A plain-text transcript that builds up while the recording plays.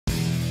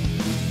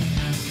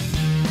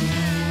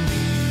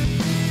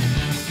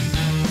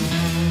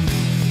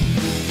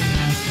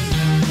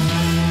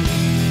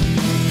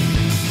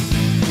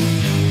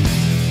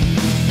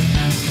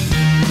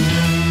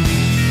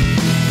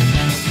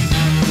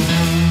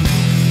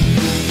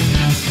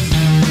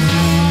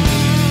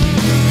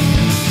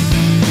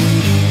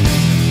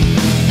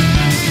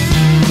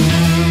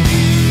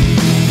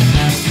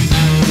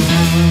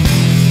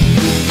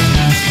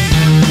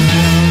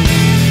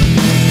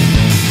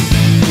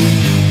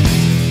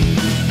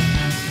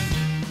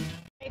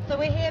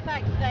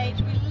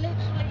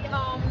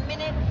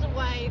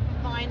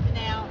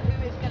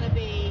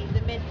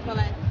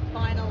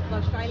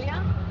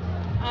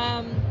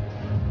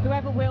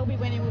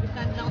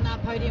standing on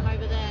that podium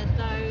over there,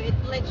 so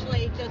it's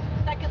literally just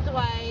seconds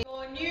away.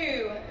 Your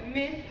new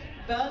Miss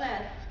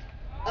Burlesque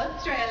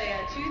Australia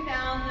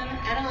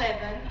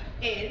 2011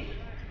 is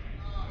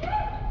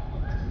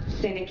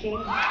Sina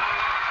King.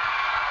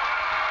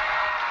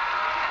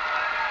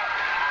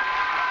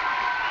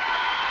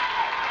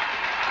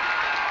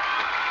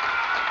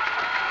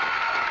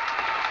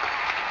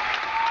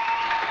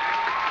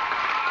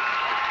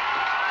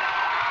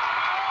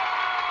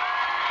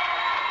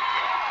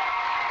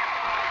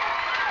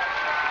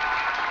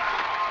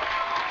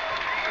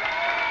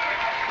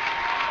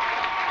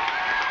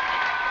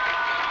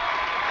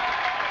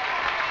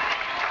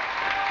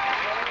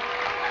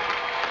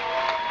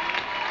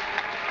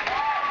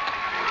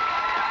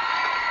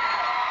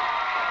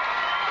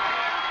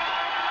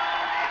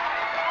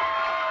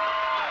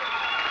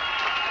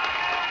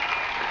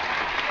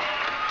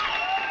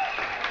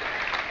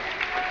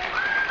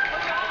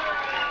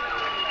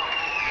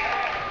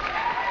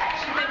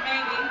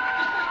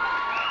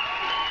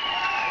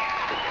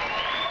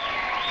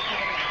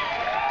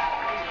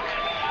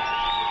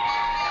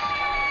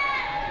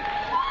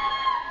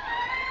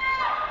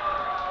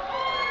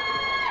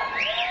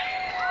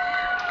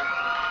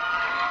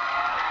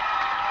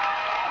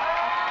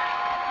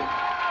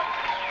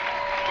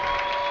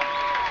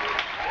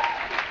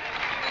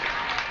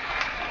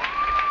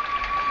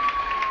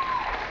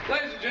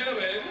 Ladies and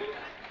gentlemen,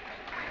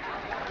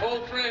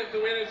 all three of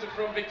the winners are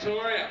from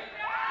Victoria.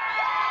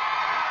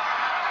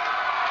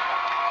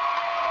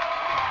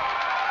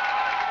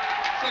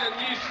 It's like a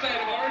new state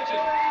of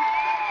origin.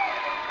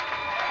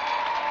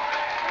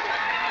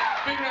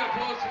 Big round of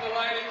applause for the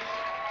ladies.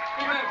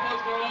 Big round of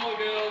applause for all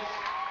the girls.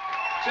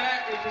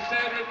 Jack and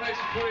Cassandra, thanks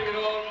for putting it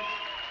on.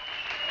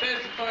 There's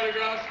some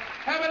photographs.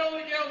 How about all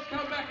the girls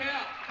come back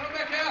out? Come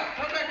back out,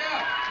 come back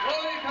out. All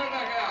of you come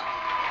back out.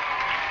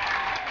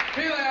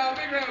 Here they are,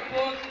 big round of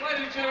applause.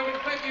 Ladies and gentlemen,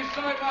 thank you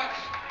so much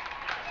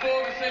for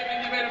this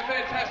evening. You've been a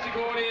fantastic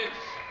audience.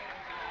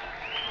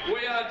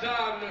 We are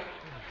done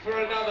for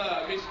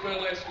another Miss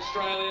Burlesque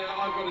Australia.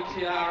 I've got a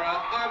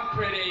tiara. I'm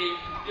pretty.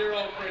 You're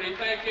all pretty.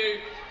 Thank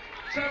you.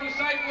 Travel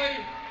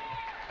safely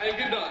and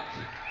good night.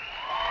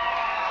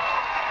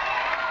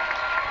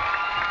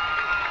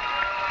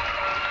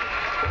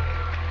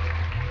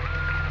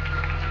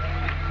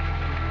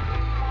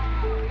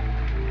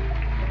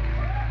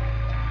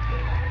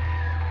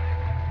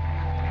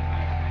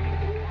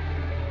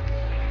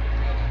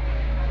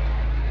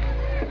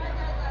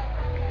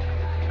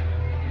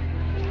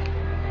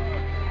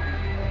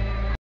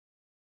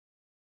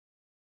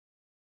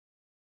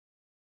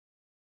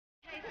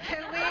 So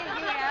we're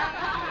here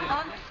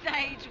on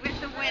stage with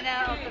the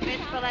winner of the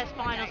Miss Burlesque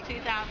Finals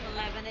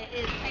 2011. It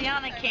is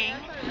Sina King,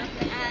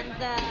 and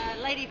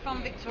a lady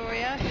from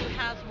Victoria who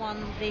has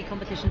won the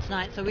competition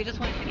tonight. So we just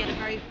wanted to get a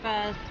very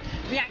first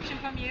reaction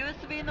from you as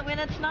to being the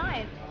winner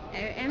tonight.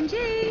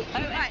 OMG.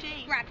 OMG. Right,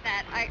 scrap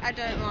that. I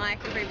don't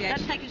like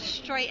abbreviations. That's taken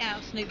straight out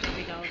of Snoop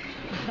Doggy Dog.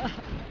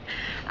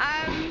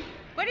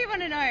 What do you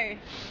want to know?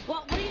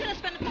 What are you going to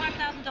spend the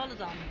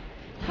 $5,000 on?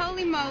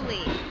 Holy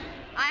moly.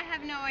 I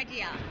have no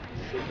idea.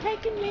 She's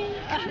taking me.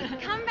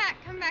 Come back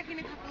in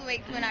a couple of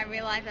weeks when I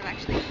realise I've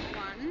actually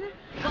won.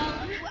 Well,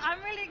 I'm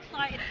really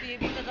excited for you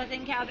because I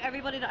think out of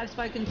everybody that I've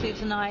spoken to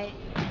tonight,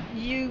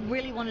 you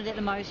really wanted it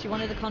the most. You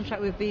wanted the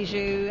contract with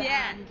Bijou.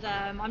 Yeah. And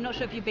I'm not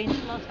sure if you've been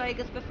to Las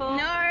Vegas before.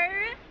 No.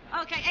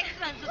 Okay,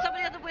 excellent. So some of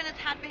the other winners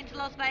had been to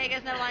Las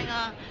Vegas. They're like,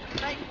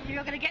 but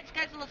you're going to get to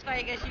go to Las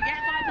Vegas. You get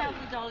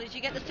 $5,000.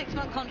 You get the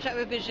 6-month contract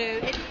with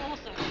Bijou. It's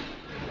awesome.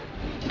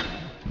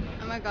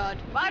 Oh my god.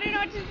 Well, I don't know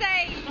what to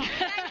say.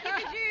 Thank you,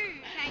 Bijou.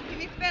 Thank you,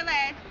 Miss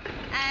Burlesque.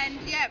 And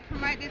yeah,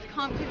 promote this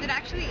comp because it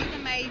actually is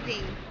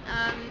amazing.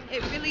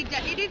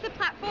 It is a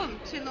platform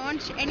to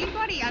launch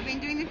anybody. I've been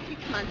doing this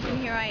 6 months and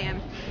here I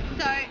am.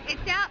 So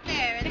it's out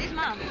there. And 6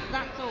 months,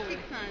 that's all. 6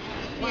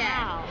 months.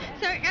 Wow. Yeah.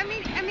 So I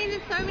mean,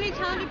 there's so many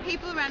talented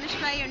people around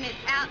Australia, and it's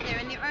out there.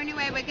 And the only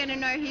way we're going to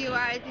know who you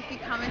are is if you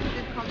come into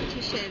this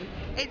competition.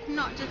 It's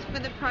not just for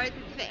the pros;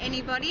 it's for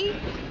anybody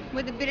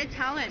with a bit of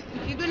talent.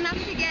 If you're good enough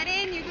to get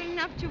in, you're good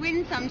enough to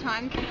win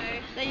sometimes. So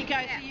there you go.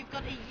 Yeah. So you've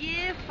got a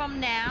year from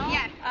now.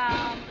 Yes.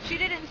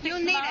 Shoot it in 6 You'll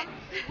months.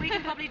 need it. We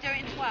can probably do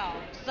it in 12.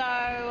 So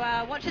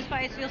watch this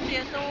space. You'll see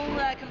us all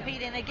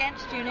competing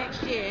against you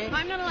next year.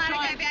 I'm not allowed to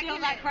try go and back steal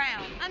in that it.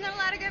 crown. I'm not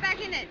allowed to go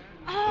back in it.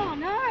 Oh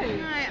no.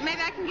 No,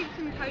 maybe I can give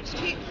some coach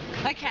tips.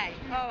 Okay.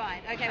 All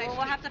right. Okay. Well,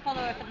 we'll have to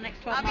follow her for the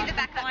next 12 I'll months. be the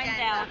backup and find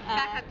dancer. out.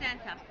 Backup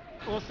dancer.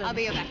 Awesome. I'll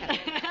be your backup.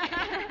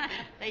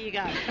 There you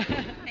go.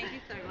 Thank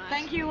you so much.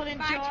 Thank you. We'll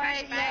enjoy.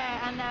 Trash bag.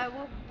 Yeah, and I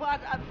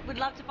would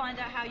love to find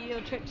out how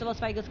your trip to Las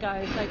Vegas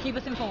goes. So keep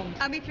us informed.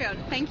 I'll be thrilled.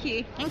 Thank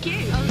you. Thank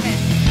you. All the best.